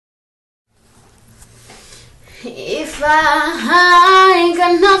If I ain't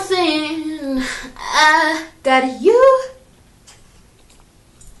got nothing, I got you.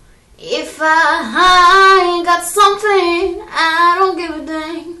 If I ain't got something, I don't give a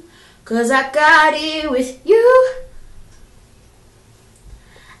dang, 'cause I got it with you.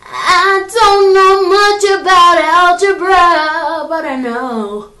 I don't know much about algebra, but I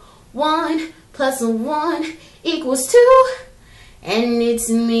know 1 + 1 = 2, and it's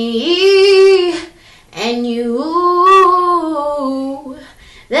me and you.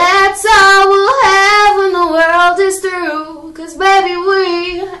 That's all we'll have when the world is through, 'cause baby,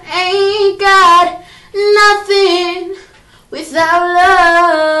 we ain't got nothing without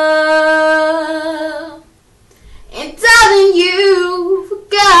love. And darling, you've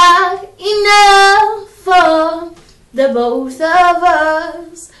got enough for the both of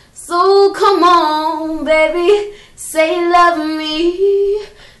us. So come on, baby, say love me.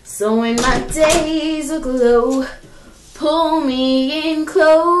 So when my days look low, pull me in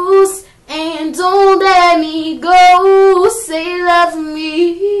close and don't let me go. Say love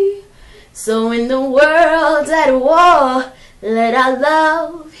me. So when the world's at war, let our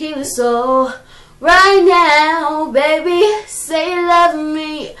love heal us all. Right now, baby, say love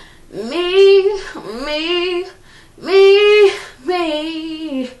me. Me, me, me,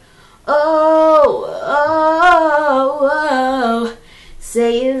 me. Oh, oh, oh.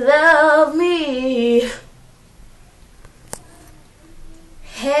 Say you love me.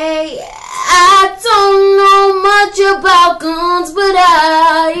 Hey, I don't know much about guns, but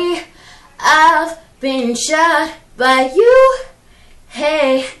I've been shot by you.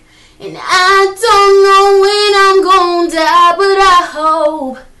 Hey, and I don't know when I'm gonna die, but I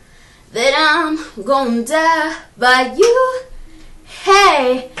hope that I'm gonna die by you.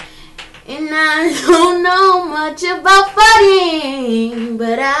 Hey, and I don't know much about fighting,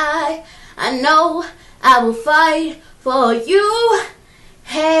 but I know I will fight for you.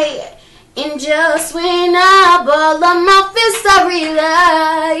 Hey, and just when I ball up my fist, I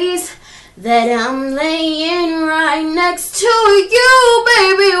realize that I'm laying right next to you,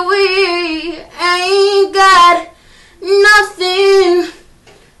 baby. We ain't got nothing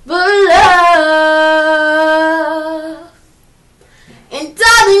but love. And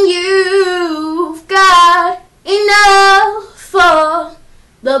darling, you've got enough for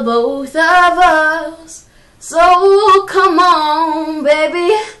the both of us. So come on,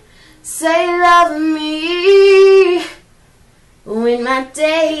 baby, say love me. When my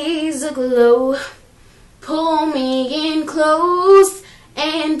days look low, pull me in close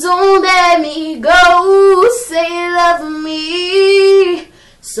and don't let me go. Say love me.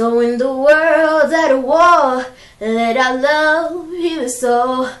 So when the world's at war, let our love heal us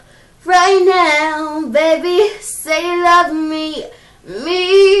all. Right now, baby, say love me.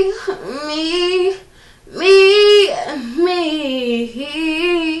 Me, me, me, me.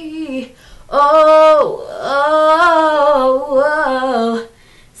 Oh, oh, oh.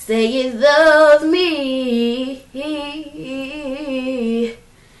 Say you love me.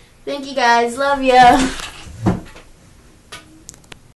 Thank you guys, love ya.